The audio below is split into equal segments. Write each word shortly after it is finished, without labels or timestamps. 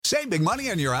Save big money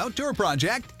on your outdoor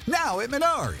project now at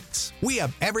Menards. We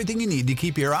have everything you need to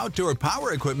keep your outdoor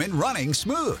power equipment running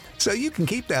smooth so you can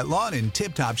keep that lawn in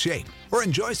tip-top shape or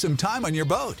enjoy some time on your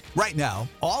boat. Right now,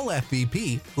 all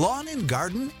FVP, lawn and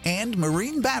garden, and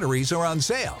marine batteries are on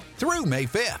sale through May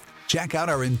 5th. Check out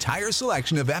our entire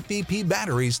selection of FVP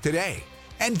batteries today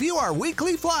and view our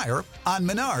weekly flyer on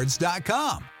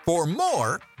Menards.com for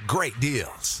more great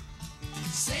deals.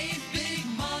 Save big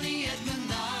money at Menards.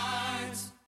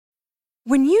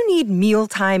 When you need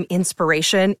mealtime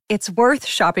inspiration, it's worth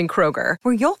shopping Kroger,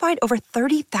 where you'll find over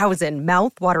 30,000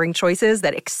 mouth-watering choices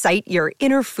that excite your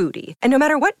inner foodie. And no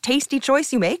matter what tasty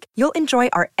choice you make, you'll enjoy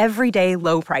our everyday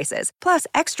low prices, plus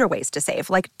extra ways to save,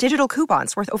 like digital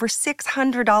coupons worth over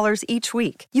 $600 each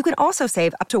week. You can also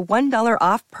save up to $1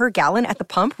 off per gallon at the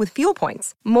pump with fuel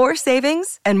points. More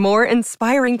savings and more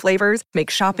inspiring flavors make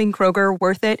shopping Kroger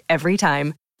worth it every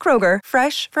time. Kroger,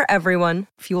 fresh for everyone.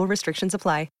 Fuel restrictions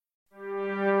apply.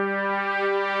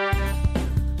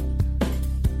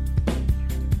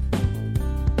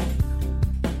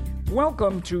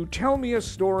 Welcome to Tell Me a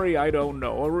Story I Don't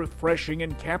Know, a refreshing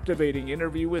and captivating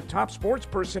interview with top sports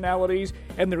personalities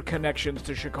and their connections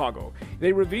to Chicago.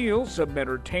 They reveal some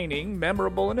entertaining,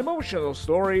 memorable, and emotional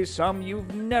stories, some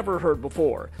you've never heard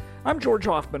before. I'm George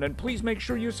Hoffman, and please make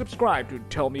sure you subscribe to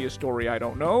Tell Me a Story I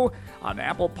Don't Know on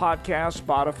Apple Podcasts,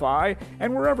 Spotify,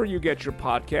 and wherever you get your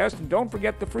podcast. And don't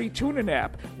forget the free TuneIn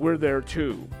app. We're there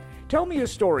too. Tell Me a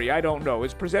Story I Don't Know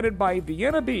is presented by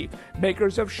Vienna Beef,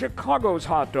 makers of Chicago's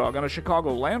hot dog, and a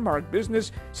Chicago landmark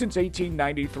business since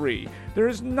 1893. There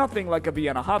is nothing like a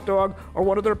Vienna hot dog or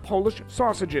one of their Polish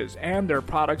sausages, and their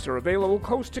products are available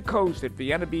coast to coast at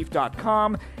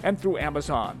viennabeef.com and through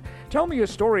Amazon. Tell Me a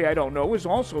Story I Don't Know is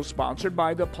also sponsored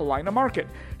by the Paulina Market,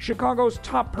 Chicago's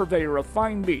top purveyor of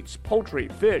fine meats, poultry,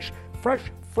 fish, fresh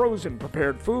frozen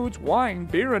prepared foods, wine,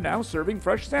 beer, and now serving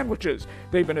fresh sandwiches.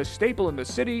 They've been a staple in the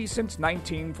city since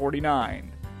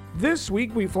 1949. This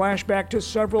week, we flash back to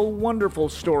several wonderful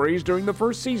stories during the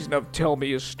first season of Tell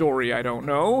Me a Story I Don't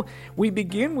Know. We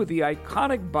begin with the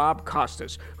iconic Bob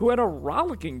Costas, who had a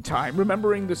rollicking time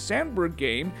remembering the Sandberg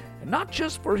game, and not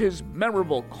just for his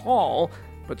memorable call,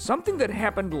 but something that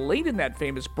happened late in that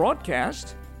famous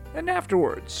broadcast and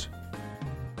afterwards.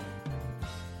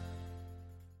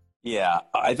 Yeah,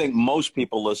 I think most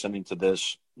people listening to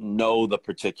this know the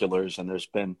particulars, and there's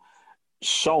been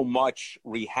so much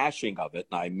rehashing of it,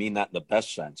 and I mean that in the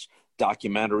best sense,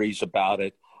 documentaries about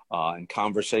it and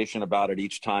conversation about it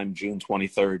each time June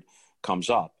 23rd comes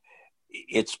up.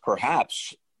 It's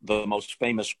perhaps the most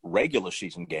famous regular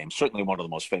season game, certainly one of the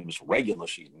most famous regular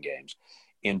season games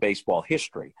in baseball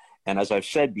history. And as I've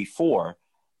said before,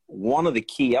 one of the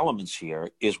key elements here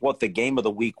is what the game of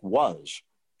the week was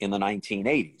in the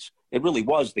 1980s. It really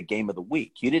was the game of the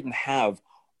week. You didn't have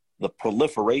the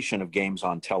proliferation of games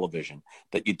on television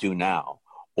that you do now,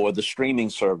 or the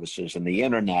streaming services and the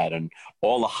internet and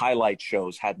all the highlight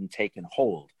shows hadn't taken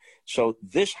hold. So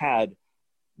this had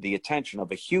the attention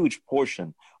of a huge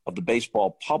portion of the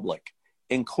baseball public,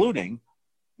 including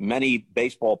many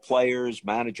baseball players,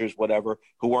 managers, whatever,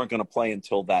 who weren't going to play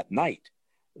until that night.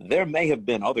 There may have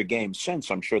been other games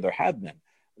since, I'm sure there have been,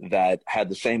 that had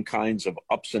the same kinds of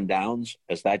ups and downs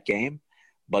as that game.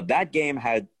 But that game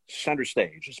had center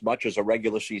stage, as much as a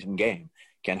regular season game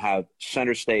can have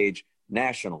center stage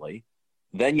nationally.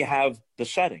 Then you have the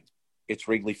setting. It's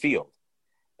Wrigley Field.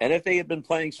 And if they had been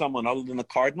playing someone other than the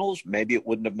Cardinals, maybe it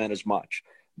wouldn't have meant as much.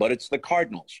 But it's the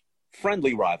Cardinals.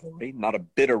 Friendly rivalry, not a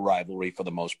bitter rivalry for the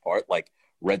most part, like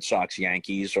Red Sox,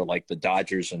 Yankees, or like the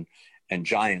Dodgers and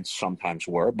Giants sometimes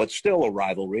were, but still a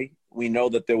rivalry. We know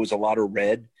that there was a lot of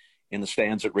red in the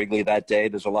stands at Wrigley that day.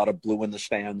 There's a lot of blue in the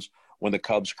stands when the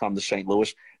Cubs come to St.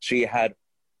 Louis. So you had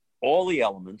all the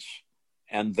elements,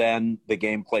 and then the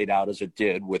game played out as it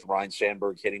did, with Ryne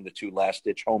Sandberg hitting the 2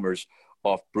 last-ditch homers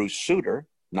off Bruce Sutter,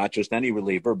 not just any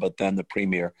reliever, but then the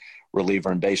premier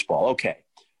reliever in baseball. Okay,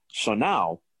 so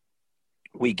now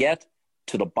we get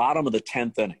to the bottom of the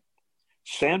 10th inning.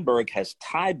 Sandberg has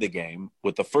tied the game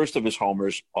with the first of his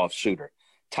homers off Sutter,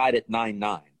 tied at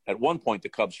 9-9. At one point, the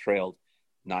Cubs trailed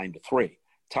 9-3.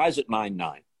 Ties at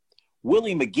 9-9.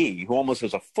 Willie McGee, who almost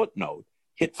has a footnote,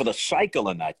 hit for the cycle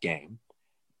in that game,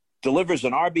 delivers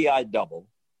an RBI double,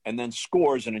 and then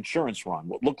scores an insurance run,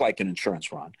 what looked like an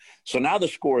insurance run. So now the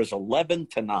score is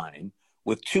 11-9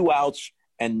 with 2 outs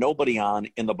and nobody on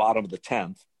in the bottom of the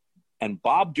 10th. And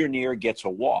Bob Dernier gets a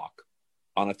walk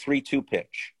on a 3-2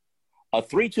 pitch. A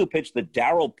 3-2 pitch that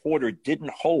Darrell Porter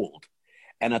didn't hold.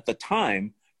 And at the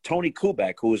time, Tony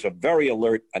Kubek, who is a very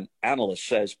alert analyst,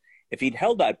 says if he'd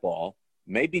held that ball,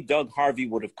 maybe Doug Harvey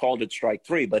would have called it strike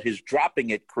 3, but his dropping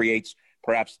it creates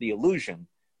perhaps the illusion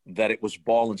that it was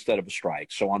ball instead of a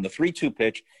strike. So on the 3-2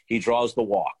 pitch, he draws the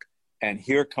walk. And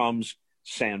here comes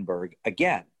Sandberg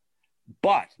again.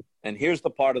 But, and here's the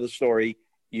part of the story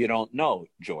you don't know,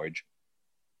 George.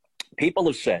 People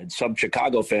have said, some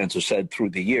Chicago fans have said through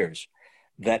the years,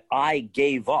 that I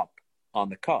gave up on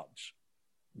the Cubs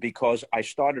because I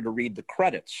started to read the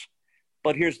credits.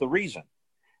 But here's the reason.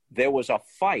 There was a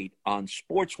fight on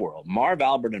Sports World. Marv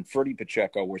Albert and Ferdy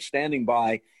Pacheco were standing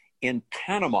by in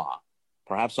Panama,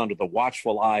 perhaps under the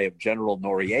watchful eye of General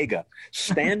Noriega,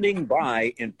 standing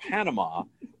by in Panama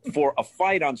for a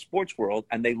fight on Sports World,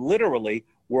 and they literally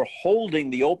were holding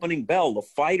the opening bell. The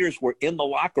fighters were in the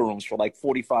locker rooms for like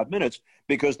 45 minutes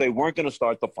because they weren't going to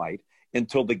start the fight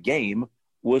until the game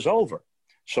was over.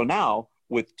 So now,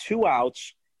 with 2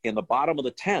 outs in the bottom of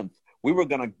the 10th, we were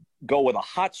going to go with a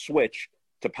hot switch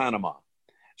to Panama.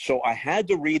 So I had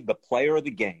to read the player of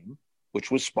the game,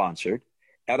 which was sponsored,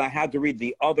 and I had to read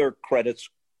the other credits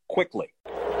quickly.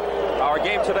 Our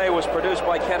game today was produced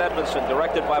by Ken Edmondson,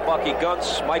 directed by Bucky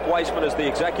Gunts. Mike Weissman is the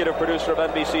executive producer of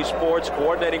NBC Sports,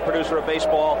 coordinating producer of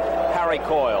baseball, Harry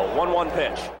Coyle. 1-1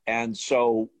 pitch. And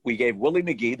so we gave Willie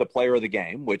McGee the player of the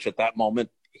game, which at that moment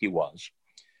he was.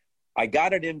 I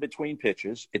got it in between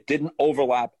pitches. It didn't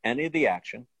overlap any of the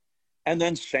action. And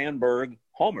then Sandberg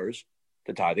homers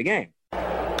to tie the game. He hits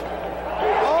it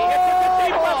to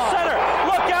deep left center.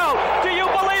 Look out! Do you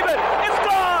believe it? It's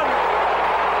gone!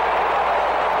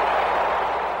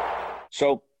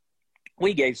 So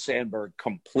we gave Sandberg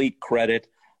complete credit.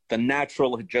 The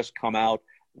Natural had just come out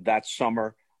that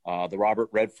summer, the Robert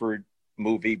Redford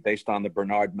movie based on the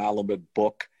Bernard Malamud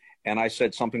book. And I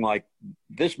said something like,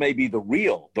 this may be the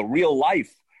real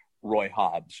life Roy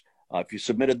Hobbs. If you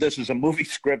submitted this as a movie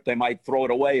script, they might throw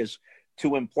it away as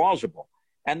too implausible.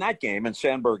 And that game, and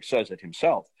Sandberg says it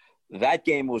himself, that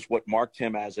game was what marked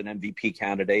him as an MVP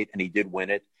candidate, and he did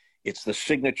win it. It's the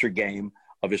signature game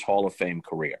of his Hall of Fame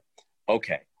career.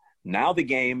 Okay, now the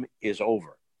game is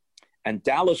over. And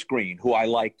Dallas Green, who I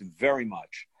liked very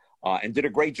much and did a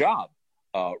great job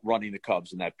running the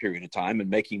Cubs in that period of time and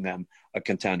making them a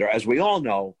contender. As we all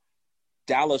know,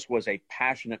 Dallas was a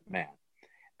passionate man.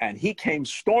 And he came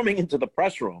storming into the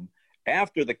press room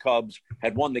after the Cubs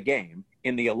had won the game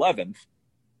in the 11th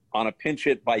on a pinch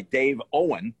hit by Dave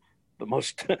Owen, the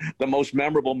most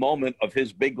memorable moment of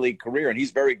his big league career. And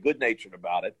he's very good-natured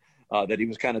about it, that he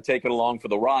was kind of taken along for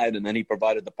the ride, and then he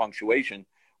provided the punctuation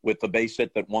with the base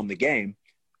hit that won the game.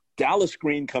 Dallas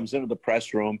Green comes into the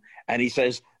press room, and he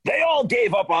says, they all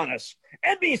gave up on us.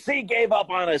 NBC gave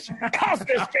up on us.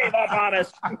 Costas gave up on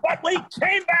us. But we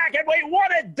came back, and we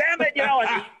won it, damn it.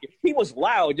 And he was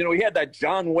loud. He had that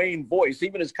John Wayne voice.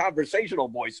 Even his conversational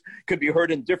voice could be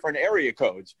heard in different area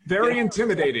codes. Very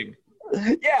intimidating.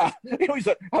 Yeah, he was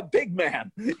a big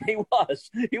man. He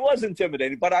was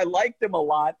intimidating, but I liked him a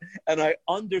lot, and I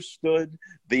understood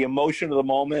the emotion of the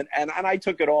moment, and I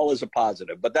took it all as a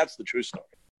positive. But that's the true story.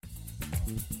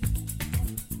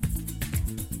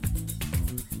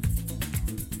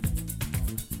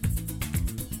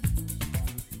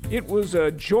 It was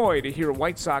a joy to hear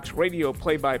White Sox radio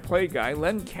play-by-play guy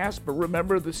Len Casper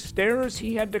remember the stairs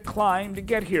he had to climb to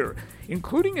get here,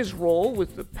 including his role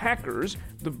with the Packers,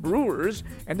 the Brewers,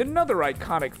 and another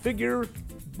iconic figure,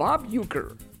 Bob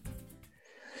Uecker.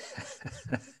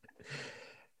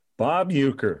 Bob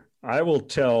Uecker. I will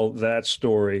tell that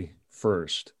story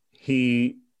first.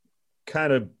 He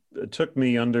kind of took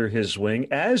me under his wing,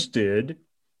 as did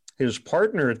his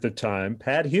partner at the time,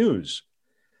 Pat Hughes.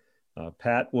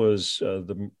 Pat was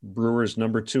the Brewers'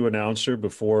 number 2 announcer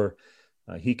before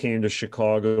he came to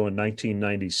Chicago in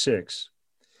 1996.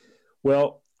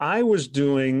 Well, I was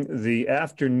doing the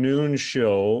afternoon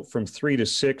show from 3 to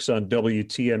 6 on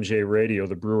WTMJ Radio,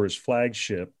 the Brewers'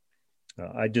 flagship.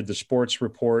 I did the sports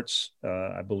reports,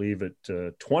 I believe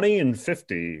at 20 and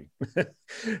 50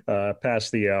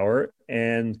 past the hour.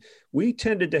 And we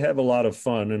tended to have a lot of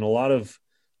fun, and a lot of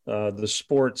the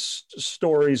sports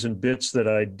stories and bits that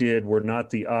I did were not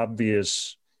the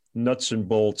obvious nuts and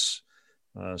bolts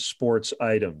sports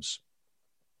items.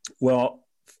 Well,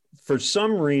 for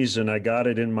some reason, I got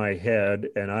it in my head,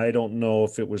 and I don't know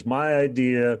if it was my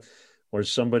idea or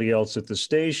somebody else at the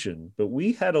station, but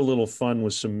we had a little fun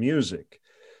with some music.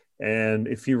 And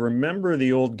if you remember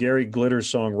the old Gary Glitter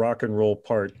song, Rock and Roll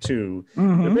Part 2,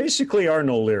 there basically are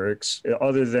no lyrics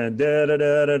other than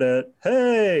da-da-da-da-da,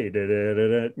 hey,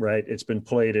 da-da-da-da, right? It's been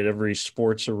played at every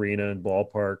sports arena and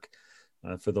ballpark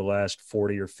for the last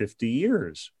 40 or 50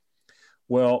 years.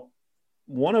 Well,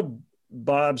 one of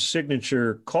Bob's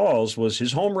signature calls was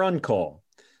his home run call.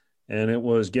 And it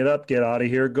was get up, get out of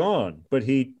here, gone. But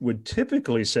he would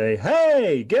typically say,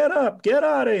 hey, get up, get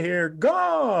out of here,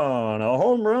 gone. A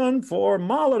home run for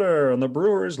Molitor, and the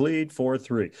Brewers lead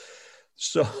 4-3.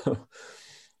 So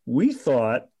we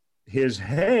thought his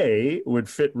hey would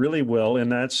fit really well in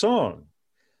that song.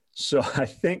 So I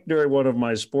think during one of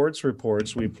my sports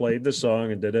reports, we played the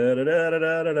song and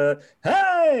da-da-da-da-da-da-da,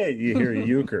 hey, you hear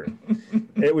Euchre.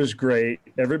 It was great.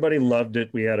 Everybody loved it.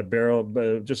 We had a barrel, but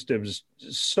it was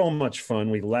so much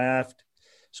fun. We laughed.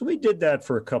 So we did that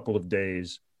for a couple of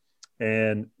days.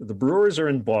 And the Brewers are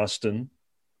in Boston,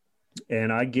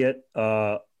 and I get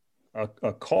a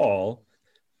call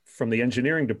from the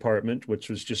engineering department, which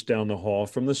was just down the hall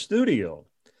from the studio.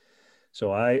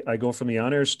 So I go from the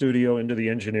on-air studio into the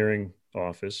engineering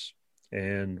office,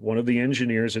 and one of the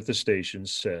engineers at the station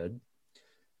said,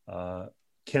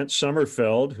 Kent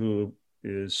Sommerfeld, who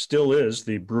still is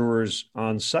the Brewers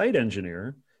on-site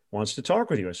engineer, wants to talk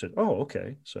with you. I said, oh,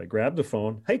 okay. So I grabbed the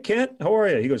phone. Hey, Kent, how are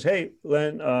you? He goes, hey,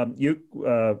 Len, you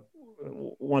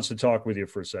wants to talk with you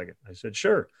for a second. I said,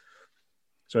 sure.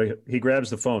 So he grabs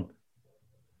the phone.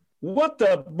 What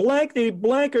the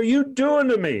blank are you doing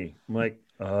to me? I'm like,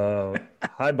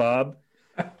 hi, Bob.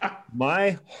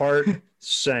 My heart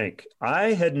sank.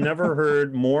 I had never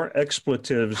heard more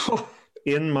expletives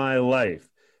in my life.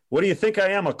 What do you think I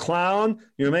am, a clown?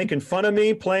 You're making fun of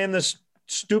me, playing this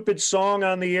stupid song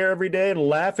on the air every day and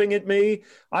laughing at me?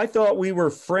 I thought we were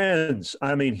friends.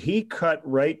 I mean, he cut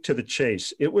right to the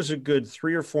chase. It was a good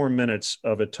 3 or 4 minutes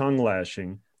of a tongue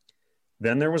lashing.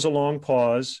 Then there was a long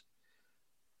pause.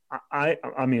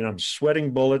 I mean, I'm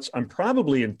sweating bullets. I'm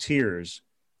probably in tears.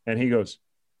 And he goes,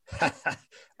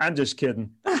 I'm just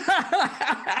kidding.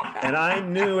 And I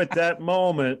knew at that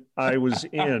moment I was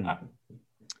in.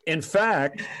 In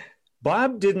fact,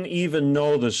 Bob didn't even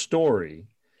know the story.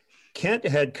 Kent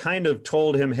had kind of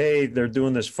told him, hey, they're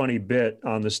doing this funny bit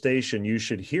on the station. You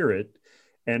should hear it.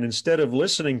 And instead of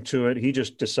listening to it, he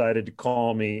just decided to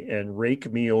call me and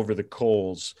rake me over the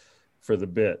coals for the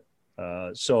bit.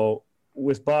 So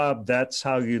with Bob, that's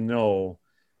how you know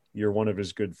you're one of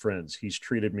his good friends. He's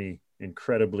treated me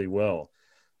incredibly well.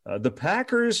 The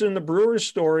Packers and the Brewers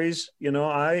stories, you know,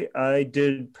 I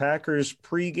did Packers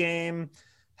pregame,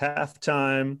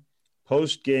 halftime,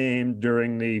 postgame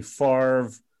during the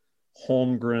Favre,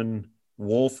 Holmgren,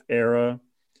 Wolf era.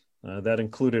 That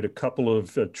included a couple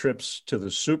of trips to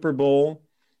the Super Bowl.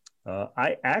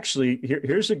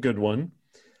 Here's a good one.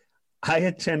 I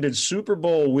attended Super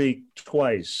Bowl week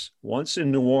twice, once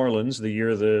in New Orleans, the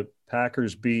year the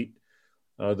Packers beat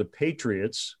the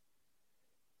Patriots,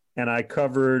 and I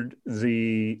covered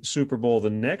the Super Bowl the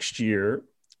next year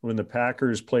when the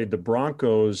Packers played the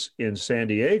Broncos in San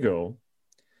Diego.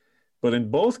 But in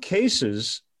both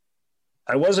cases,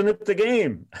 I wasn't at the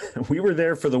game. We were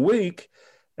there for the week,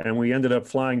 and we ended up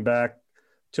flying back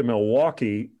to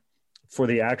Milwaukee for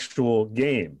the actual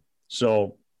game.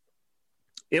 So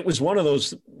it was one of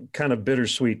those kind of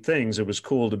bittersweet things. It was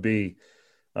cool to be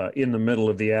in the middle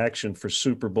of the action for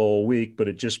Super Bowl week, but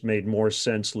it just made more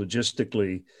sense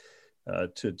logistically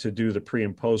to do the pre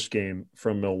and post game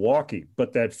from Milwaukee.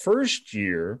 But that first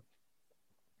year,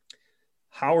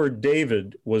 Howard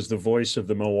David was the voice of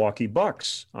the Milwaukee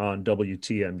Bucks on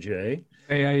WTMJ.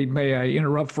 May I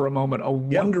interrupt for a moment? A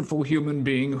wonderful human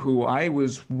being who I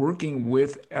was working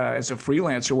with as a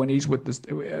freelancer when he's with the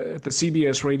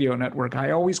CBS radio network.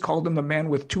 I always called him the man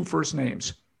with 2 first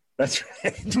names. That's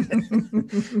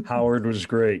right. Howard was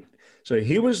great. So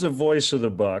he was the voice of the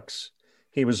Bucks.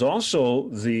 He was also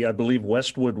the, I believe,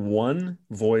 Westwood One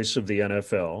voice of the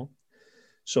NFL.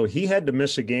 So he had to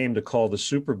miss a game to call the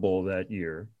Super Bowl that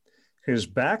year. His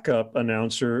backup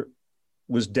announcer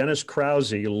was Dennis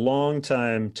Krause, a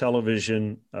longtime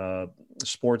television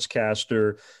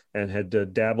sportscaster and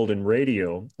had dabbled in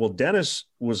radio. Well, Dennis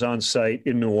was on site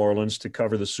in New Orleans to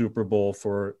cover the Super Bowl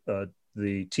for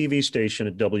the TV station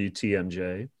at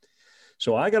WTMJ.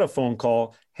 So I got a phone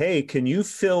call. Hey, can you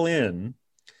fill in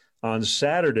on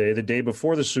Saturday, the day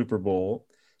before the Super Bowl,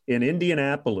 in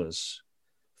Indianapolis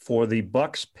for the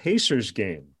Bucks-Pacers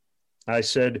game? I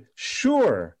said,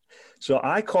 sure. So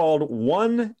I called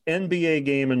one NBA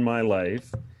game in my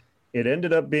life. It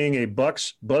ended up being a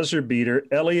Bucks buzzer beater.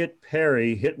 Elliot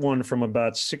Perry hit one from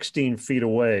about 16 feet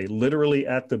away, literally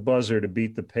at the buzzer to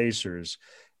beat the Pacers.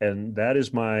 And that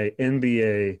is my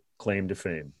NBA claim to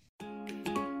fame.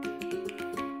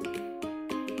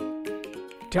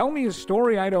 Tell Me a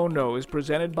Story I Don't Know is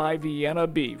presented by Vienna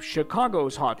Beef,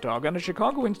 Chicago's hot dog, and a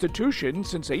Chicago institution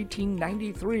since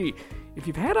 1893. If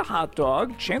you've had a hot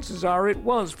dog, chances are it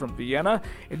was from Vienna.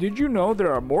 And did you know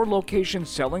there are more locations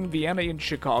selling Vienna in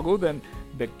Chicago than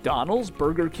McDonald's,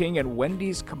 Burger King, and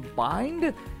Wendy's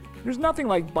combined? There's nothing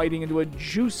like biting into a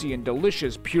juicy and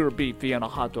delicious pure beef Vienna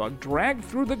hot dog dragged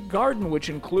through the garden, which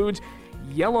includes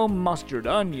yellow mustard,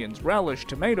 onions, relish,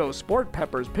 tomatoes, sport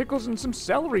peppers, pickles, and some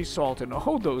celery salt, and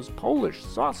oh, those Polish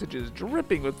sausages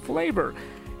dripping with flavor.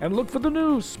 And look for the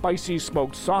new spicy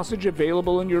smoked sausage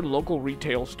available in your local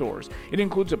retail stores. It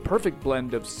includes a perfect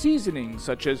blend of seasonings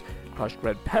such as crushed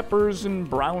red peppers and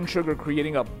brown sugar,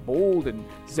 creating a bold and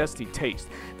zesty taste.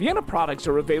 Vienna products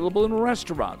are available in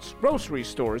restaurants, grocery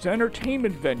stores, and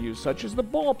entertainment venues such as the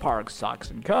ballpark, Sox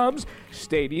and Cubs,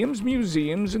 stadiums,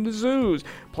 museums, and the zoos.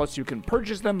 Plus, you can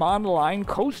purchase them online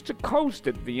coast to coast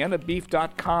at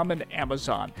viennabeef.com and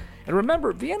Amazon. And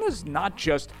remember, Vienna's not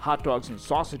just hot dogs and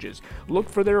sausages. Look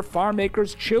for their farm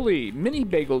makers chili, mini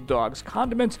bagel dogs,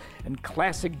 condiments, and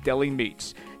classic deli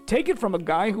meats. Take it from a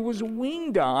guy who was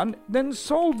weaned on, then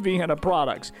sold Vienna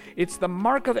products. It's the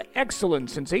mark of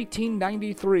excellence since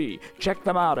 1893. Check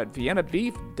them out at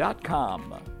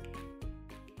viennabeef.com.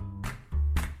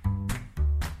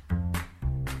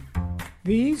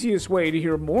 The easiest way to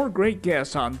hear more great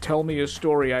guests on Tell Me a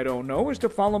Story I Don't Know is to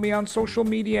follow me on social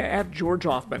media at George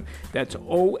Ofman. That's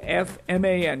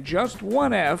OFMAN, just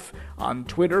one F, on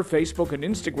Twitter, Facebook, and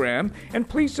Instagram. And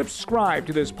please subscribe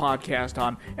to this podcast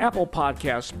on Apple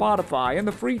Podcasts, Spotify, and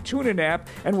the free TuneIn app,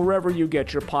 and wherever you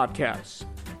get your podcasts.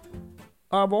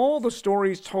 Of all the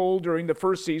stories told during the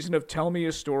first season of Tell Me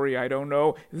a Story I Don't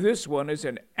Know, this one is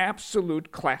an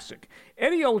absolute classic.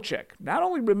 Eddie Olczyk not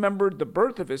only remembered the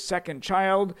birth of his second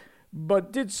child,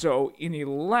 but did so in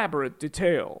elaborate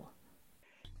detail.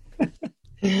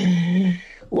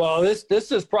 Well,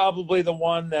 this is probably the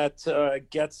one that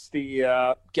gets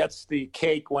the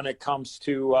cake when it comes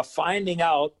to finding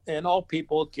out, and all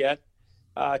people get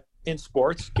in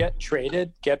sports, get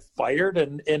traded, get fired,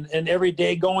 and every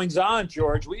day goings on,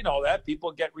 George. We know that.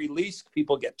 People get released,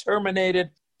 people get terminated.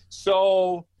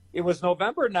 So it was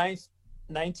November 9th,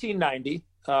 1990.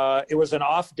 It was an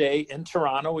off day in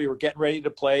Toronto. We were getting ready to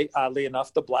play, oddly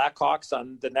enough, the Blackhawks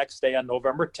on the next day on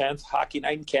November 10th, hockey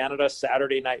night in Canada,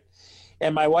 Saturday night.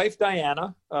 And my wife,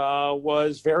 Diana,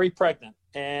 was very pregnant,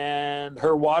 and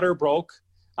her water broke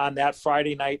on that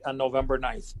Friday night on November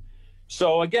 9th.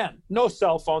 So again, no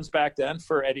cell phones back then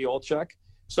for Eddie Olczyk.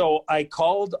 So I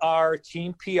called our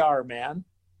team PR man,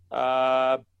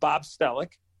 Bob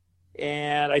Stellick,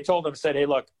 and I told him, said, hey,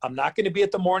 look, I'm not going to be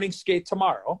at the morning skate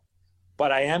tomorrow,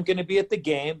 but I am going to be at the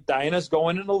game. Diana's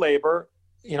going into labor.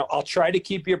 You know, I'll try to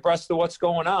keep you abreast of what's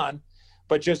going on,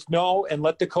 but just know and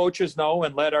let the coaches know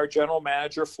and let our general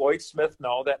manager, Floyd Smith,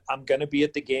 know that I'm going to be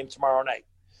at the game tomorrow night.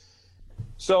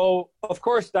 So, of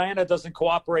course, Diana doesn't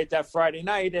cooperate that Friday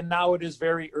night, and now it is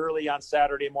very early on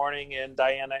Saturday morning, and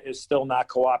Diana is still not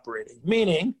cooperating.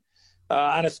 Meaning,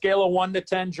 on a scale of 1 to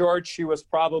 10, George, she was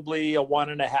probably a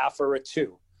 1.5 or a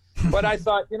 2. But I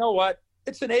thought, you know what?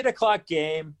 It's an 8 o'clock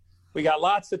game. We got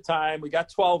lots of time. We got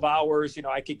 12 hours. You know,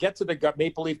 I could get to the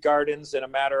Maple Leaf Gardens in a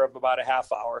matter of about a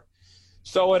half hour.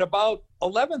 So at about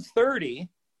 11:30,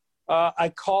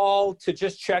 I called to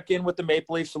just check in with the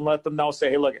Maple Leafs and let them know, say,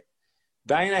 hey, look,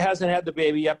 Diana hasn't had the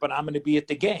baby yet, but I'm going to be at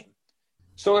the game.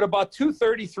 So at about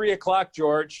 2:30, 3 o'clock,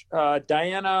 George,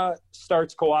 Diana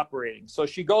starts cooperating. So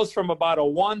she goes from about a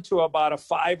 1 to about a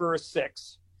 5 or a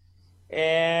 6.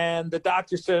 And the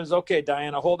doctor says, okay,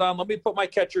 Diana, hold on. Let me put my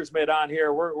catcher's mitt on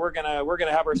here. We're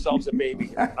gonna have ourselves a baby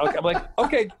here. Okay. I'm like,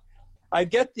 okay, I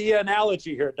get the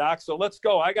analogy here, Doc. So let's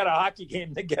go. I got a hockey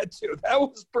game to get to. That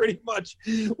was pretty much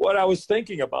what I was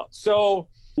thinking about. So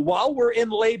while we're in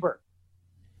labor,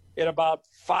 at about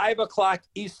 5 o'clock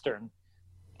Eastern,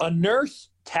 a nurse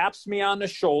taps me on the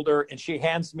shoulder and she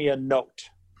hands me a note.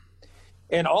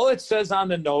 And all it says on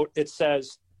the note, it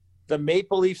says, the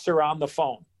Maple Leafs are on the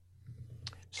phone.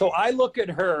 So I look at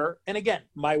her, and again,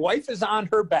 my wife is on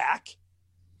her back.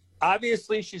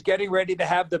 Obviously, she's getting ready to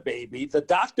have the baby. The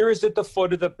doctor is at the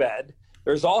foot of the bed.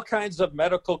 There's all kinds of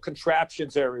medical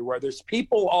contraptions everywhere. There's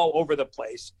people all over the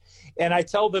place. And I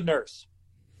tell the nurse,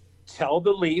 tell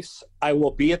the Leafs I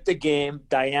will be at the game.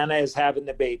 Diana is having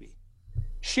the baby.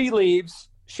 She leaves.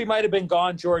 She might have been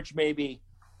gone, George, maybe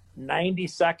 90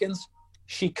 seconds.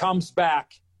 She comes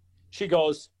back. She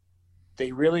goes,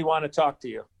 they really want to talk to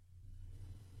you.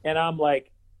 And I'm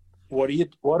like, what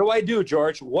do I do,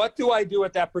 George? What do I do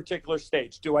at that particular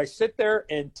stage? Do I sit there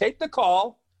and take the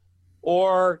call?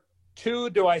 Or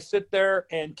 2, do I sit there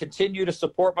and continue to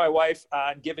support my wife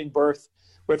on giving birth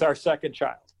with our second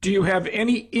child? Do you have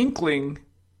any inkling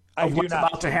of what's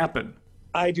about to happen?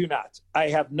 I do not. I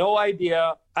have no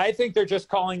idea. I think they're just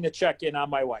calling to check in on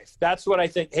my wife. That's what I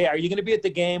think. Hey, are you going to be at the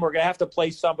game? We're going to have to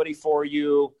play somebody for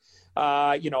you.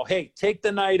 Hey, take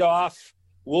the night off.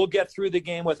 We'll get through the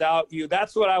game without you.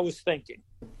 That's what I was thinking.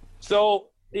 So,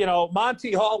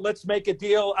 Monty Hall, let's make a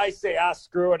deal. I say,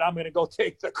 screw it. I'm going to go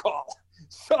take the call.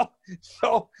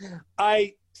 So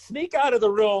I sneak out of the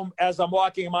room as I'm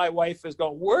walking. My wife is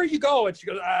going, "Where are you going?" She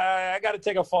goes, "I got to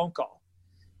take a phone call."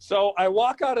 So I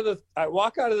walk out of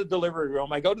the delivery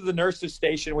room. I go to the nurse's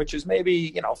station, which is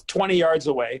maybe 20 yards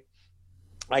away.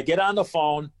 I get on the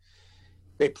phone.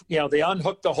 They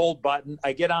unhook the hold button.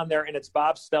 I get on there, and it's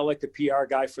Bob Stellick, the PR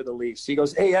guy for the Leafs. He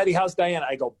goes, "Hey, Eddie, how's Diana?"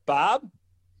 I go, "Bob,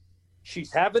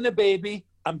 she's having a baby.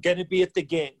 I'm going to be at the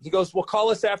game." He goes, "Well, call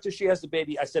us after she has the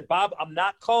baby." I said, "Bob, I'm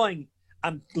not calling.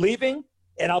 I'm leaving,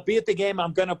 and I'll be at the game.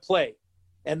 I'm going to play."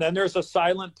 And then there's a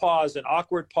silent pause, an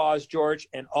awkward pause, George,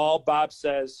 and all Bob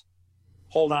says,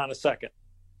 "Hold on a second."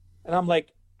 And I'm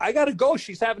like, "I got to go.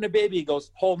 She's having a baby." He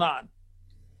goes, "Hold on."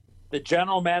 The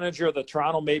general manager of the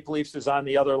Toronto Maple Leafs is on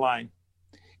the other line.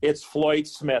 It's Floyd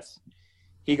Smith.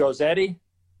 He goes, "Eddie,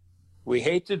 we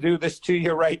hate to do this to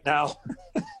you right now.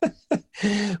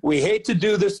 We hate to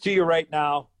do this to you right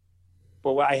now,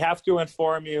 but I have to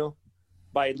inform you,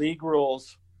 by league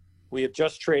rules, we have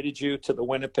just traded you to the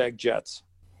Winnipeg Jets."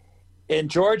 And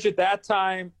George, at that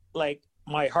time, like,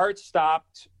 my heart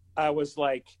stopped. I was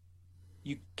like,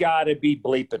 "You got to be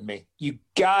bleeping me. You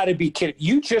got to be kidding.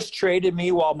 You just traded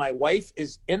me while my wife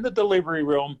is in the delivery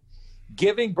room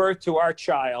giving birth to our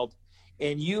child,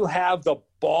 and you have the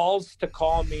balls to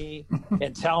call me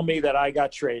and tell me that I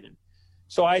got traded."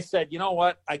 So I said, "You know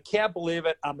what? I can't believe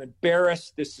it. I'm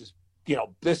embarrassed. This is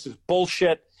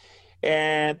bullshit."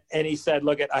 And he said,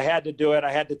 "Look, I had to do it.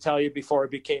 I had to tell you before it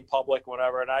became public,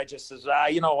 whatever." And I just says,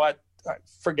 "You know what?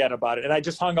 Forget about it." And I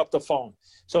just hung up the phone.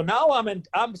 So now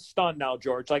I'm stunned now,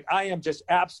 George. Like, I am just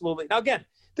absolutely. Now, again,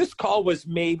 this call was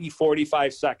maybe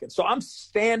 45 seconds. So I'm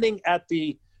standing at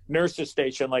the nurse's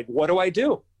station like, what do I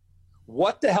do?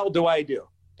 What the hell do I do?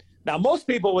 Now, most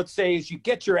people would say is you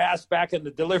get your ass back in the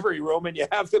delivery room and you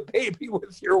have the baby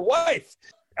with your wife.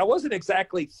 I wasn't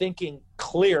exactly thinking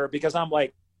clear because I'm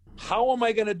like, how am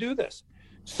I going to do this?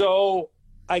 So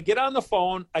I get on the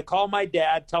phone. I call my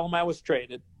dad, tell him I was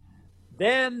traded.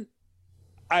 Then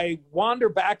I wander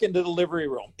back into the delivery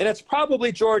room. And it's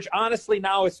probably, George, honestly,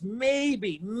 now it's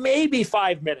maybe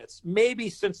 5 minutes, maybe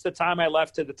since the time I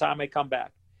left to the time I come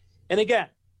back. And again,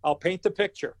 I'll paint the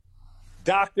picture.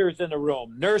 Doctors in the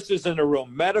room, nurses in the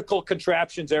room, medical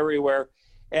contraptions everywhere.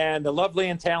 And the lovely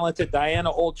and talented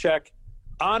Diana Olczyk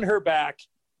on her back,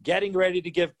 getting ready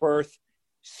to give birth.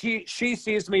 She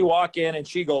sees me walk in and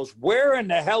she goes, "Where in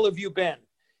the hell have you been?"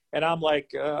 And I'm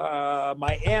like,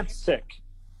 "My aunt's sick."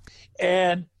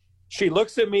 And she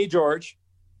looks at me, George.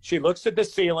 She looks at the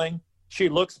ceiling. She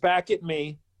looks back at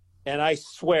me. And I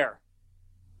swear,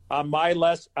 on my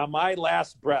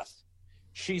last breath,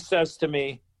 she says to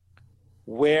me,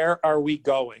 "Where are we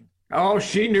going?" Oh,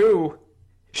 she knew.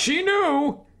 She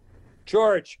knew.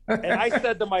 George. And I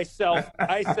said to myself,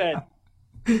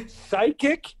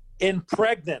 psychic and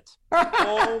pregnant.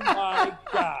 Oh, my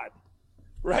God.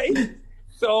 Right?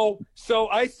 So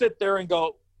I sit there and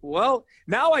go, well,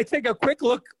 now I take a quick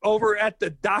look over at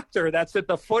the doctor that's at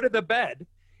the foot of the bed,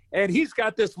 and he's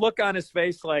got this look on his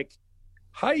face like,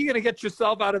 how are you going to get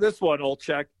yourself out of this one,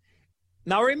 Olczyk?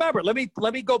 Now, remember, let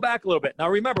me go back a little bit. Now,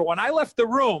 remember, when I left the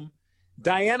room,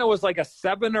 Diana was like a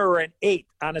 7 or an 8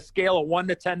 on a scale of 1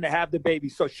 to 10 to have the baby.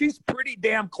 So she's pretty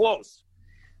damn close.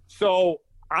 So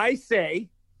I say,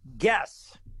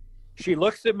 guess. She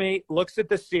looks at me, looks at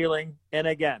the ceiling, and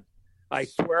again, I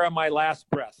swear on my last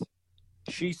breath,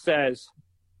 she says,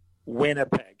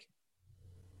 "Winnipeg."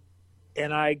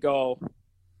 And I go,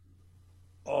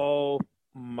 oh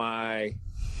my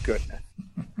goodness.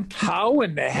 How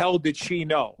in the hell did she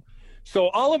know? So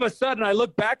all of a sudden I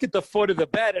look back at the foot of the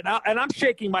bed and I'm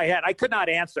shaking my head. I could not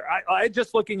answer. I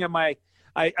just looking at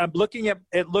I'm looking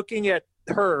at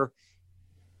her,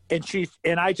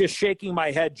 and I just shaking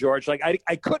my head, George. Like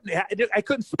I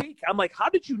couldn't speak. I'm like, how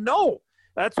did you know?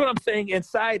 That's what I'm saying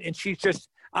inside. And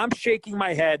I'm shaking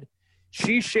my head.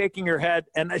 She's shaking her head,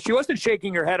 and she wasn't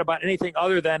shaking her head about anything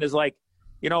other than is like,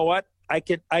 you know what? I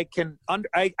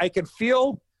can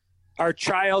feel our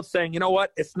child saying, you know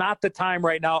what? It's not the time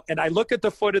right now. And I look at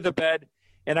the foot of the bed,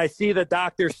 and I see the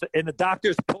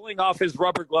doctor's pulling off his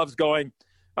rubber gloves, going,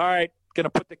 all right, going to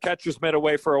put the catcher's mitt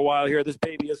away for a while here. This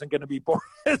baby isn't going to be born.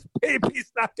 This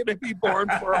baby's not going to be born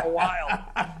for a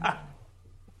while.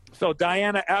 So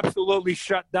Diana absolutely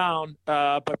shut down,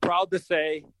 but proud to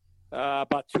say,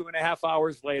 about 2.5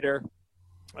 hours later,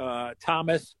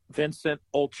 Thomas Vincent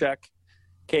Olczyk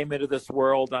came into this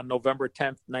world on November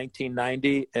 10th,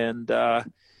 1990, and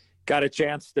got a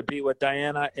chance to be with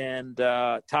Diana and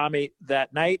Tommy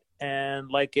that night. And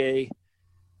like a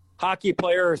hockey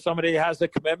player or somebody has a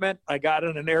commitment. I got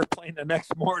on an airplane the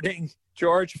next morning.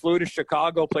 George flew to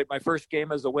Chicago, played my first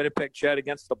game as a Winnipeg Jet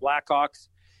against the Blackhawks,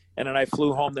 and then I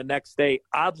flew home the next day.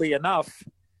 Oddly enough,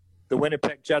 the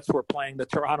Winnipeg Jets were playing the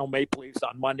Toronto Maple Leafs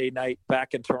on Monday night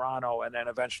back in Toronto, and then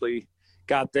eventually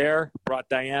got there, brought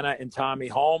Diana and Tommy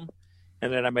home,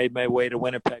 and then I made my way to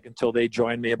Winnipeg until they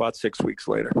joined me about 6 weeks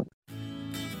later.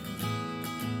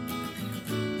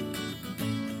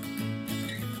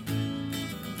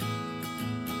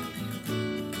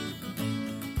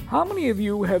 How many of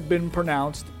you have been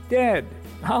pronounced dead?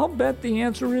 I'll bet the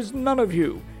answer is none of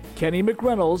you. Kenny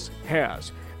McReynolds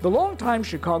has. The longtime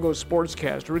Chicago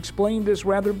sportscaster explained this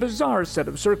rather bizarre set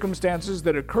of circumstances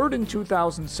that occurred in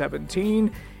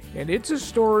 2017, and it's a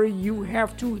story you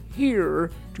have to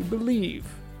hear to believe.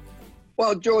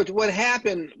 Well, George, what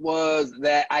happened was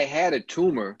that I had a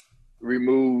tumor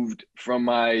removed from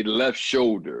my left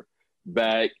shoulder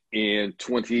back in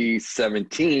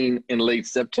 2017 in late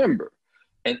September.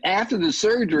 And after the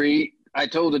surgery, I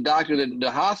told the doctor at the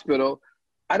hospital,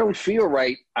 I don't feel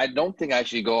right. I don't think I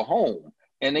should go home.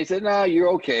 And they said, no, you're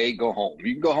okay. Go home.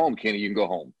 You can go home, Kenny. You can go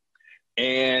home.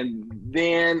 And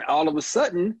then all of a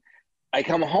sudden, I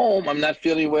come home. I'm not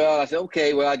feeling well. I said,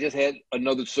 okay, well, I just had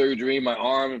another surgery. My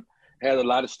arm has a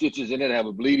lot of stitches in it. I have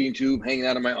a bleeding tube hanging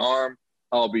out of my arm.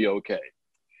 I'll be okay.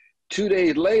 2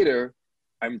 days later,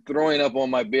 I'm throwing up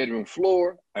on my bedroom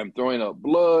floor. I'm throwing up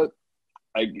blood.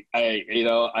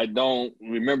 I don't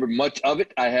remember much of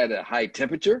it. I had a high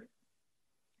temperature.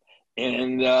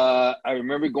 And I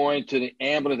remember going to the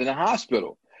ambulance in the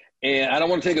hospital. And I don't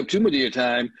want to take up too much of your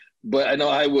time, but I know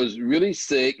I was really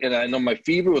sick, and I know my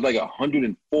fever was like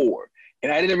 104.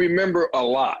 And I didn't remember a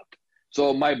lot.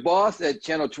 So my boss at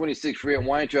Channel 26, Fred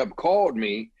Weintraub, called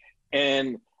me,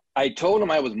 and I told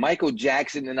him I was Michael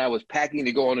Jackson and I was packing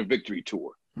to go on a victory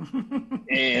tour.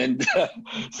 And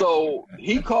so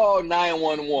he called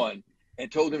 911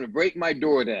 and told them to break my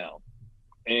door down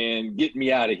and get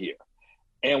me out of here.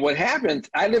 And what happens,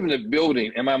 I live in a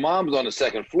building and my mom's on the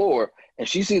second floor, and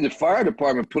she sees the fire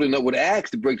department pulling up with an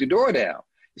axe to break the door down.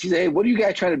 She said, hey, what are you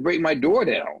guys trying to break my door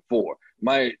down for?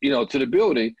 To the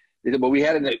building. They said, well, we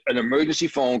had an emergency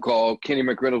phone call. Kenny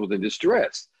McReynolds was in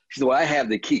distress. She said, well, I have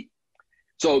the key.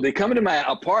 So they come into my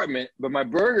apartment, but my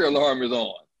burglar alarm is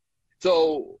on.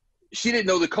 So she didn't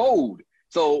know the code.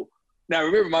 So now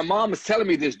remember, my mom was telling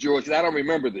me this, George, and I don't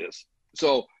remember this.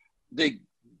 So the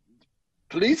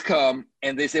police come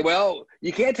and they say, well,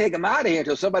 you can't take him out of here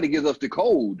until somebody gives us the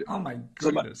code. Oh my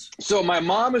goodness. So my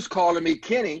mom is calling me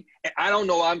Kenny, and I don't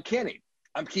know I'm Kenny.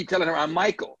 I keep telling her I'm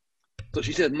Michael. So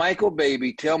she says, Michael,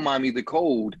 baby, tell mommy the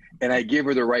code, and I give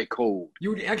her the right code.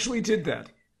 You actually did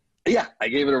that? Yeah, I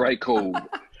gave her the right code.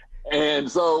 And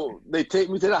so they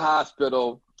take me to the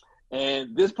hospital.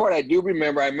 And this part I do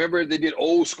remember. I remember they did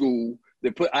old school. They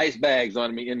put ice bags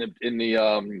on me in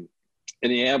the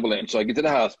ambulance. So I get to the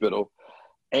hospital,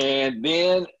 and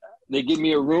then they give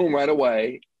me a room right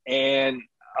away. And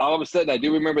all of a sudden, I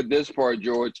do remember this part,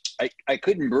 George. I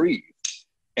couldn't breathe,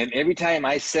 and every time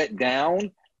I sat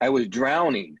down, I was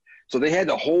drowning. So they had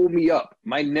to hold me up.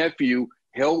 My nephew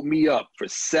held me up for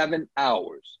 7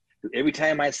 hours. Every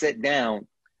time I sat down,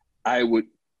 I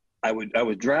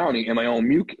was drowning in my own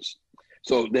mucus.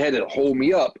 So they had to hold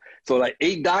me up. So like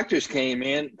 8 doctors came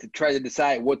in to try to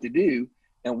decide what to do.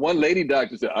 And one lady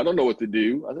doctor said, I don't know what to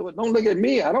do. I said, well, don't look at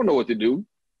me. I don't know what to do.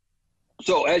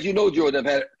 So as you know, George, I've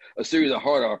had a series of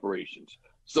heart operations.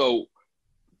 So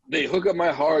they hook up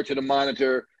my heart to the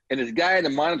monitor, and this guy in the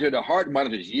monitor, the heart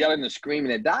monitor, is yelling and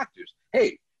screaming at doctors.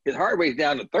 Hey, his heart rate's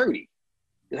down to 30.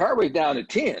 His heart rate's down to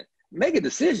 10. Make a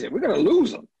decision. We're going to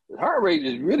lose him. His heart rate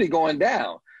is really going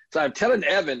down. So I'm telling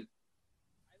Evan,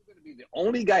 I'm going to be the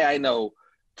only guy I know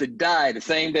to die the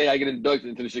same day I get inducted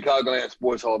into the Chicagoland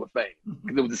Sports Hall of Fame,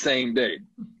 because it was the same day.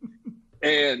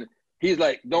 And he's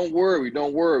like, don't worry,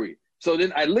 don't worry. So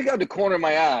then I look out the corner of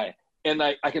my eye, and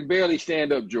I can barely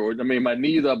stand up, George. I mean, my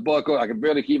knees are buckled. I can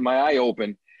barely keep my eye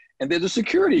open. And there's a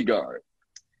security guard.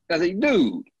 And I say,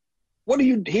 dude, what are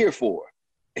you here for?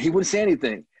 And he wouldn't say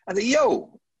anything. I said,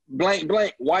 yo, blank,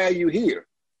 blank, why are you here?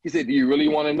 He said, do you really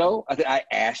want to know? I said, I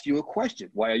asked you a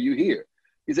question. Why are you here?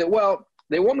 He said, well,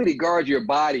 they want me to guard your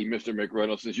body, Mr.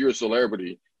 McReynolds, since you're a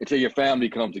celebrity, until your family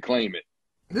comes to claim it.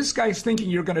 This guy's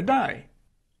thinking you're going to die.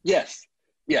 Yes,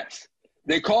 yes.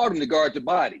 They called him to guard the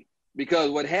body, because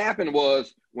what happened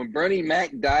was when Bernie Mac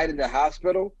died in the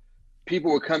hospital,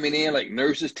 people were coming in, like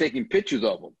nurses, taking pictures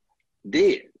of him,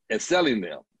 dead, and selling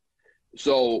them.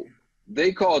 So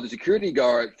they called the security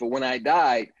guard for when I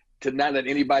died to not let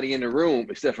anybody in the room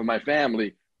except for my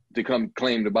family to come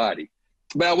claim the body.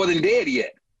 But I wasn't dead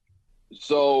yet.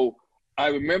 So I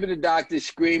remember the doctor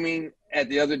screaming at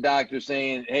the other doctor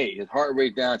saying, hey, his heart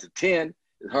rate down to 10,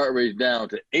 his heart rate down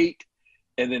to 8.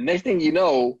 And the next thing you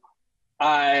know,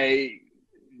 I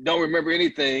don't remember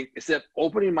anything except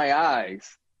opening my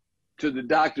eyes to the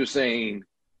doctor saying,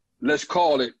 let's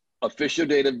call it official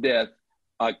date of death,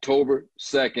 October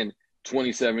 2nd,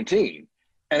 2017.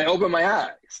 And I opened my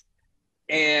eyes.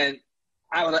 And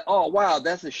I was like, oh, wow,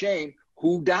 that's a shame.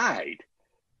 Who died?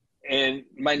 And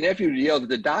my nephew yelled at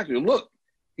the doctor, look,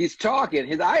 he's talking.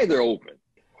 His eyes are open.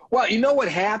 Well, you know what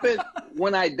happened?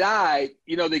 When I died,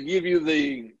 you know, they give you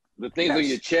the things on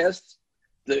your chest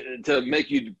to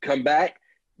make you come back.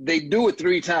 They do it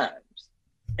 3 times.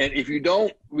 And if you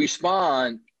don't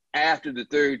respond after the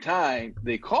 3rd time,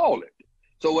 they call it.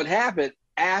 So what happened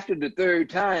after the 3rd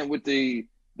time with the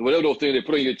whatever those things they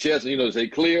put on your chest and, you know, say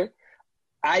clear,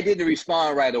 I didn't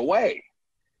respond right away.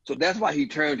 So that's why he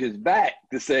turned his back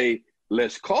to say,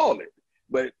 let's call it.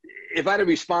 But if I'd have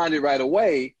responded right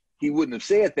away, he wouldn't have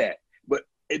said that. But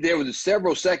there was a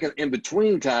several seconds in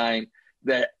between time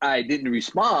that I didn't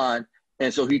respond.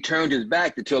 And so he turned his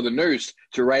back to tell the nurse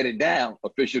to write it down,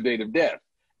 official date of death.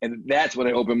 And that's when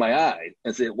I opened my eyes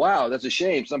and said, wow, that's a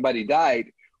shame. Somebody died.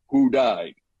 Who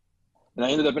died? And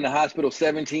I ended up in the hospital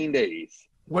 17 days.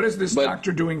 What is this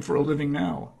doctor doing for a living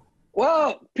now?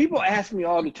 Well, people ask me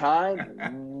all the time,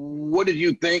 what did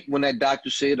you think when that doctor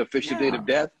said official date of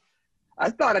death? I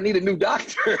thought I need a new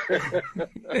doctor.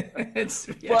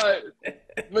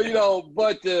 But you know,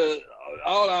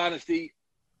 all honesty,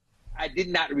 I did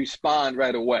not respond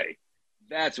right away.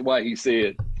 That's why he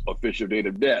said official date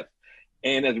of death.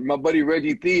 And as my buddy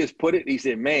Reggie Theus put it, he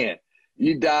said, man,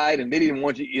 you died and they didn't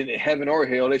want you in heaven or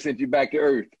hell. They sent you back to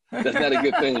earth. That's not a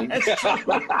good thing.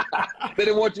 They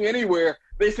didn't want you anywhere.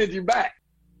 They sent you back.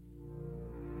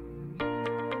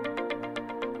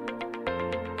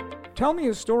 Tell Me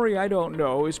a Story I Don't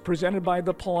Know is presented by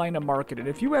the Paulina Market, and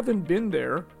if you haven't been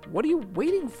there, what are you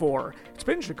waiting for? It's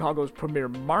been Chicago's premier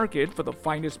market for the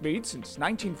finest meat since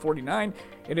 1949,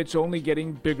 and it's only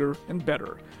getting bigger and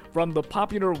better. From the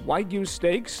popular Wagyu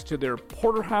steaks to their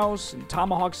porterhouse and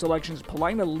tomahawk selections,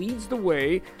 Paulina leads the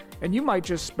way, and you might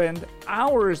just spend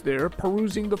hours there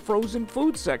perusing the frozen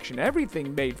food section.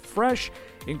 Everything made fresh,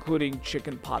 including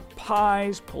chicken pot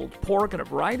pies, pulled pork, and a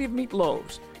variety of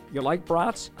meatloaves. You like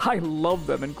brats? I love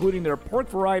them, including their pork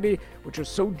variety, which are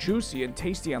so juicy and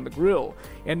tasty on the grill.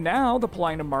 And now the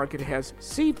Paulina Market has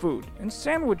seafood and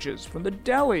sandwiches from the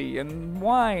deli and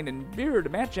wine and beer to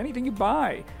match anything you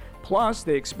buy. Plus,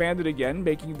 they expanded again,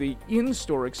 making the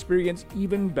in-store experience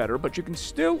even better, but you can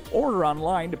still order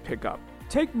online to pick up.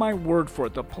 Take my word for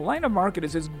it, the Paulina Market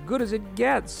is as good as it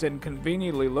gets and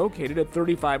conveniently located at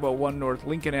 3501 North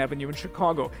Lincoln Avenue in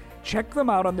Chicago. Check them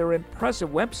out on their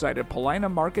impressive website at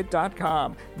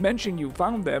paulinamarket.com. Mention you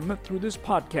found them through this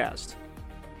podcast.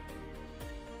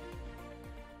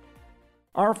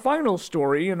 Our final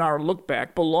story in our look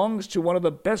back belongs to one of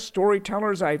the best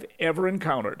storytellers I've ever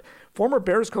encountered. Former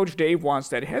Bears coach Dave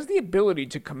Wannstedt has the ability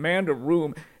to command a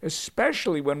room,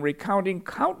 especially when recounting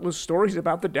countless stories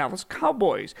about the Dallas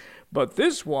Cowboys. But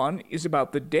this one is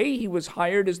about the day he was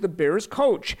hired as the Bears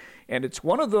coach, and it's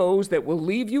one of those that will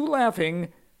leave you laughing,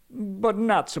 but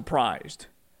not surprised.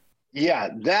 Yeah,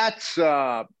 that's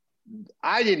I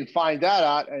didn't find that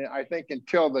out, I think,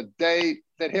 until the day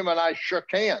that him and I shook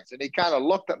hands. And he kind of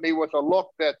looked at me with a look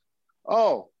that,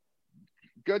 oh,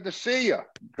 good to see you.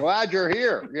 Glad you're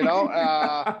here. You know,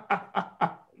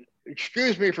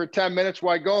 excuse me for 10 minutes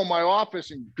while I go in my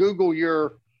office and Google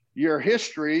your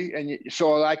history, and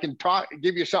so I can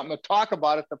give you something to talk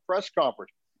about at the press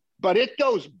conference. But it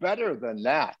goes better than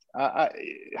that.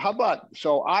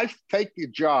 So I take the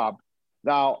job.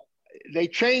 Now, they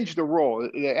changed the rule.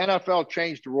 The NFL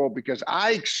changed the rule because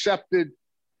I accepted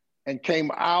and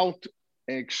came out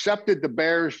and accepted the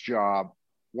Bears job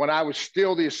when I was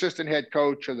still the assistant head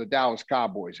coach of the Dallas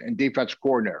Cowboys and defense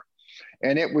coordinator.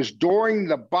 And it was during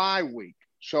the bye week.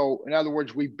 So, in other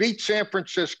words, we beat San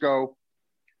Francisco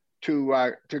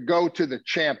to go to the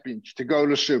champions, to go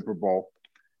to Super Bowl.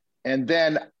 And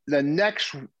then the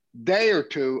next day or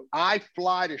two, I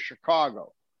fly to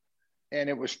Chicago. And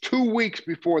it was 2 weeks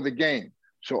before the game.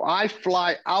 So I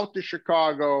fly out to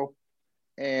Chicago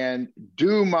and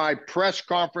do my press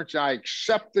conference. I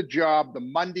accept the job the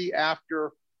Monday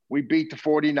after we beat the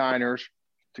 49ers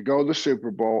to go to the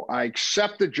Super Bowl. I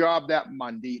accept the job that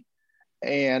Monday,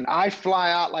 and I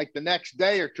fly out like the next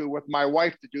day or two with my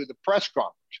wife to do the press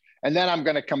conference. And then I'm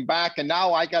going to come back, and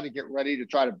now I got to get ready to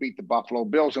try to beat the Buffalo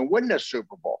Bills and win this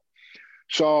Super Bowl.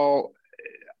 So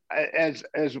as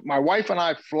my wife and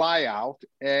I fly out,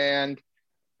 and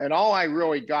all I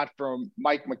really got from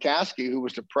Mike McCaskey, who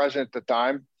was the president at the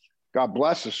time, God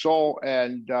bless his soul.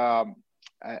 And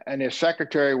his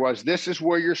secretary was, this is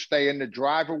where you're staying. The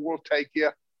driver will take you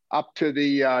up to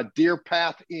the Deer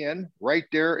Path Inn right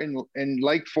there in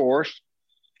Lake Forest.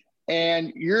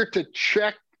 And you're to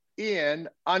check in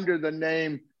under the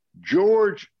name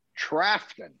George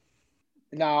Trafton.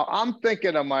 Now, I'm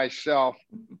thinking to myself,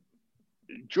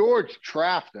 George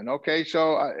Trafton. Okay,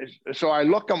 so I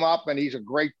look him up, and he's a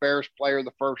great Bears player,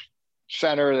 the first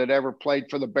center that ever played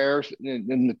for the Bears in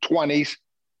the 20s.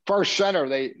 First center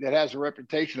that has a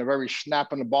reputation of every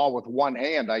snapping the ball with one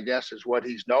hand, I guess, is what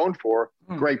he's known for.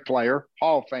 Great player,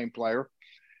 Hall of Fame player.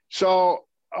 So,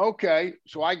 okay,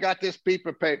 so I got this piece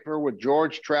of paper with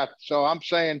George Trafton. So I'm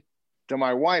saying to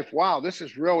my wife, wow, this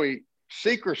is really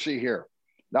secrecy here.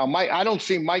 Now, I don't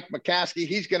see Mike McCaskey.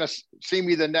 He's going to see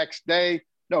me the next day.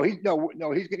 I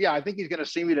think he's going to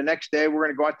see me the next day. We're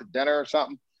going to go out to dinner or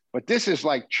something. But this is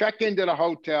like check into the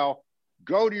hotel,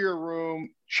 go to your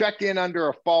room, check in under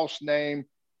a false name,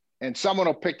 and someone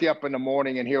will pick you up in the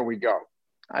morning, and here we go.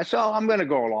 I said, I'm going to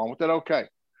go along with it. Okay.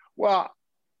 Well,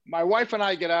 my wife and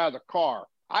I get out of the car.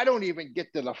 I don't even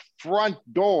get to the front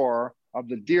door of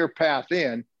the Deer Path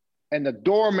Inn, and the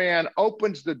doorman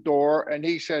opens the door, and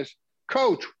he says,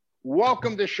 Coach,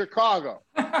 welcome to Chicago.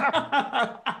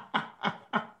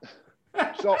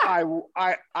 So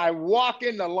I walk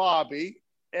in the lobby,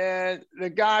 and the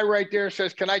guy right there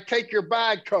says, can I take your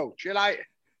bag, Coach?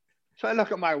 So I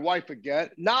look at my wife again.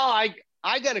 Now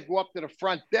I got to go up to the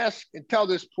front desk and tell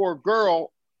this poor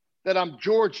girl that I'm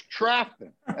George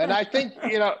Trafton. And I think,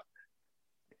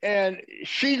 and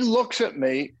she looks at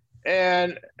me,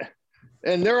 and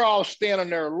they're all standing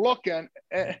there looking.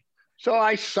 So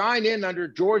I sign in under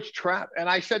George Trafton, and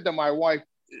I said to my wife,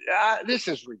 this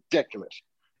is ridiculous.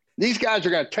 These guys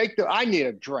are going to I need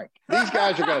a drink. These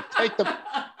guys are going to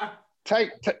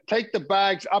take the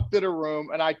bags up to the room.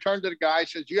 And I turned to the guy,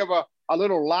 says, you have a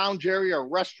little lounge area, a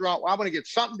restaurant? Well, I'm going to get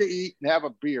something to eat and have a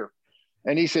beer.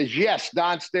 And he says, yes,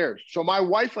 downstairs. So my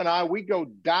wife and I, we go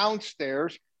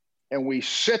downstairs and we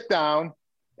sit down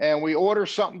and we order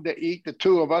something to eat, the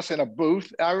two of us in a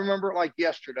booth. I remember it like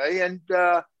yesterday. And,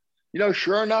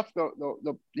 sure enough,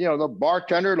 the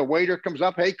bartender, the waiter comes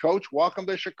up, hey, Coach, welcome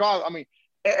to Chicago. I mean,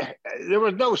 there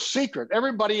was no secret.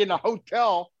 Everybody in the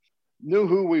hotel knew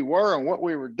who we were and what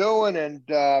we were doing. And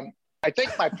I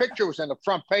think my picture was in the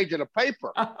front page of the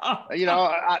paper.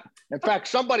 In fact,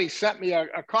 somebody sent me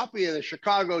a copy of the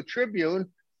Chicago Tribune,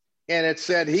 and it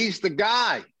said, he's the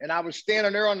guy. And I was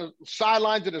standing there on the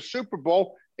sidelines of the Super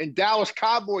Bowl in Dallas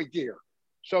Cowboy gear.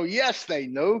 So, yes, they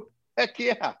knew. Heck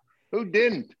yeah. Who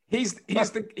didn't? He's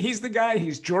the guy.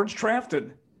 He's George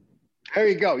Trafton. There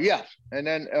you go. Yes. And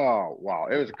then, oh, wow,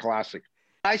 it was a classic.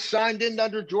 I signed in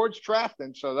under George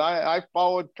Trafton, so I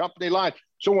followed company line.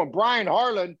 So when Brian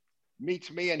Harlan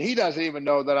meets me, and he doesn't even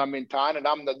know that I'm in town and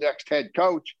I'm the next head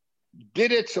coach,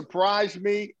 did it surprise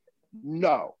me?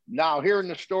 No. Now, hearing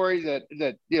the story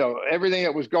that everything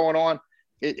that was going on,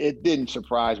 it didn't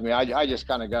surprise me. I just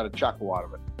kind of got a chuckle out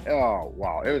of it. Oh,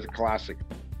 wow, it was a classic.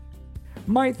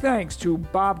 My thanks to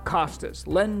Bob Costas,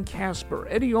 Len Casper,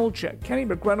 Eddie Olczyk, Kenny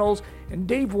McReynolds, and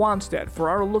Dave Wanstead for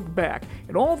our look back,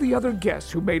 and all the other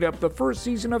guests who made up the first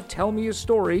season of Tell Me a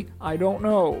Story I Don't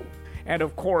Know. And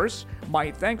of course,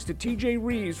 my thanks to TJ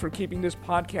Reeves for keeping this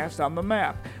podcast on the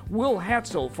map, Will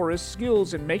Hatzel for his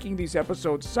skills in making these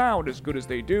episodes sound as good as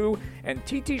they do, and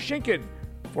TT Schinken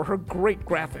for her great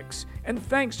graphics. And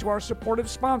thanks to our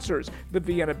supportive sponsors, the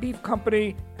Vienna Beef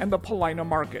Company and the Paulina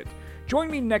Market. Join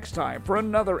me next time for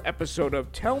another episode of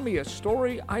Tell Me a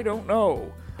Story I Don't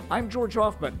Know. I'm George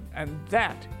Hoffman, and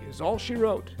that is all she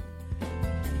wrote.